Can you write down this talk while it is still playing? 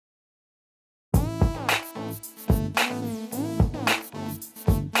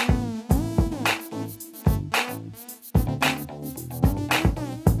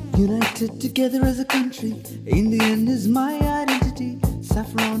United together as a country, in the end is my identity.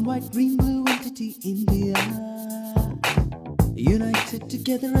 Saffron, white, green, blue entity, India. United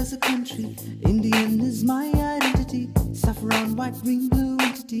together as a country, in the end is my identity. Saffron, white, green, blue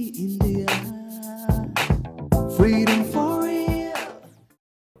entity, India. Freedom for real.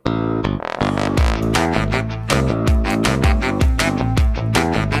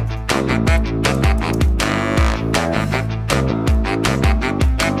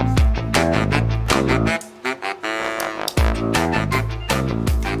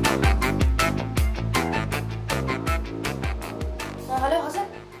 Hello, Hassan.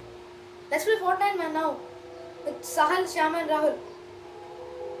 Let's play Fortnite, man, now. With Sahal, Shyam, and Rahul.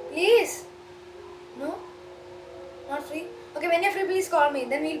 Please. No? Not free? Okay, when you're free, please call me.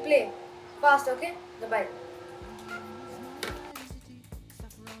 Then we'll play. Fast, okay? Bye.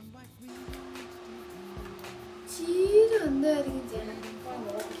 Cheeru,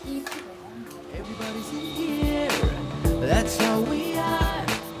 Everybody's in here. That's how we are.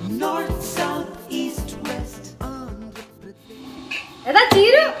 North, south, east, west. Eda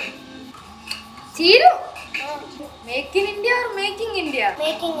Cheeru. Cheeru. Make in India or making India?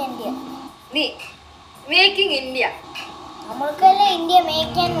 Making India. Nee. Making India. നമ്മൾക്കല്ലേ India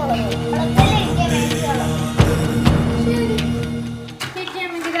മേക്കാനുള്ളത്. നമ്മൾക്കല്ലേ India മേക്കാനുള്ളത്.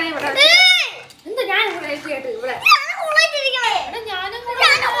 എന്താ ഞാൻ ഇവിടെ കേട്ട് ഇവിടെ ഞാനും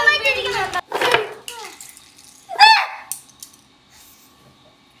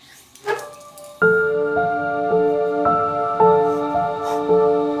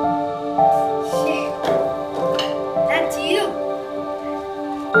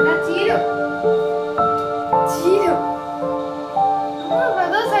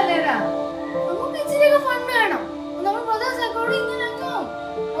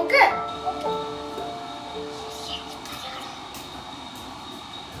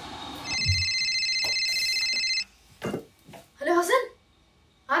Hello, Hassan.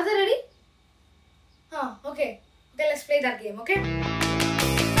 Are they ready? Okay. Okay, let's play that game, okay?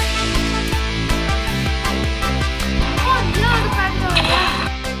 Oh, yeah, the panther, yeah.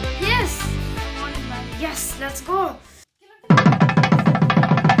 Yes. Yes, let's go.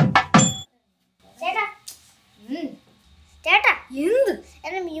 ചേട്ടാ ചേട്ടാ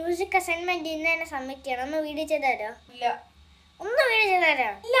എന്റെ music assignment ഇന്ന് തന്നെ സബ്മിറ്റ് ചെയ്യണം. ഒന്ന് വീഡിയോ ചെയ്ത് തരോ? ഇല്ല. ഒന്ന് വീഡിയോ ചെയ്ത് തരോ?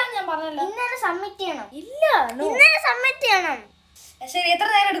 ഇല്ല, ഞാൻ പറഞ്ഞല്ലോ. ഇന്ന് തന്നെ സബ്മിറ്റ് ചെയ്യണം. ഇല്ല, ഇന്ന് തന്നെ സബ്മിറ്റ് ചെയ്യണം. ശരി, എത്ര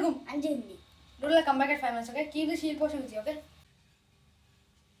നേരം എടുക്കും? 5 minute. Do like come back at 5 minutes, okay? Keep the shield portion with you, okay?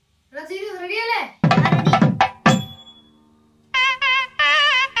 Ready അല്ലേ?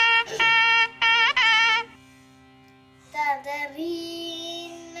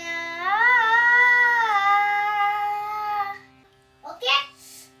 ഓക്കേ?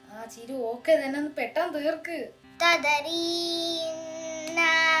 ചിരു ഓക്കെ തന്നെ ഒന്ന് പെട്ടെന്ന് തീർക്ക്.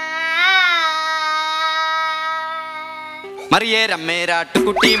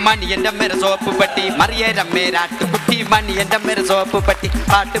 മറിയേരമ്മേരാട്ടുകുട്ടി മണിയന്റെ മേര സോപ്പ് പട്ടി മറിയേരമ്മേരാട്ടുകുട്ടി മണിയന്റെ മേര സോപ്പ് പട്ടി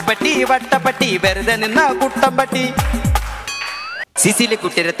പാട്ടുപട്ടി വട്ടപ്പട്ടി വെറുതെ നിന്ന കുട്ടമ്പട്ടി സിസിലി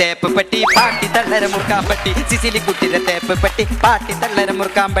കുട്ടിരെ തേപ്പ് പട്ടി പാട്ടി തള്ളര മുറുക്കാൻ പട്ടി സിസിലി കുട്ടിരെ തേപ്പ് പട്ടി പാട്ടി തള്ളര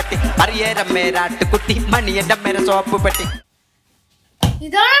മുറുക്കാൻ പട്ടി മറിയേരമ്മേരാട്ടുകുട്ടി മണിയന്റെ മേര സോപ്പ് പട്ടി.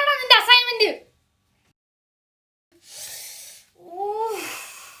 ഇതാണ് നിന്റെ അസൈൻമെന്റ്.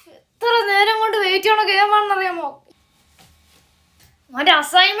 എത്ര നേരം കൊണ്ട് വെയിറ്റ് ചെയ്യണ ഗെയിമാണെന്ന് അറിയാമോ? അവന്റെ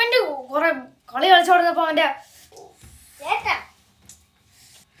അസൈൻമെന്റ് കുറെ കളി കളിച്ചു കൊടുത്തപ്പോ അവന്റെ ചേട്ടാ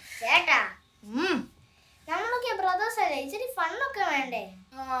നമ്മളൊക്കെ ബ്രദേഴ്സ് അല്ലേ, ഇച്ചിരി ഫണ്ണൊക്കെ വേണ്ടേ?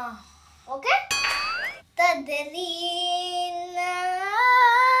 ഓക്കെ?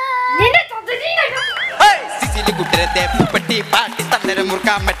 സിസിലി കുട്ടിരെ തേപ്പ് പട്ടി പാട്ടി തള്ളര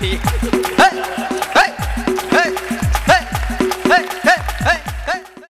മുറുക്കാൻ പട്ടി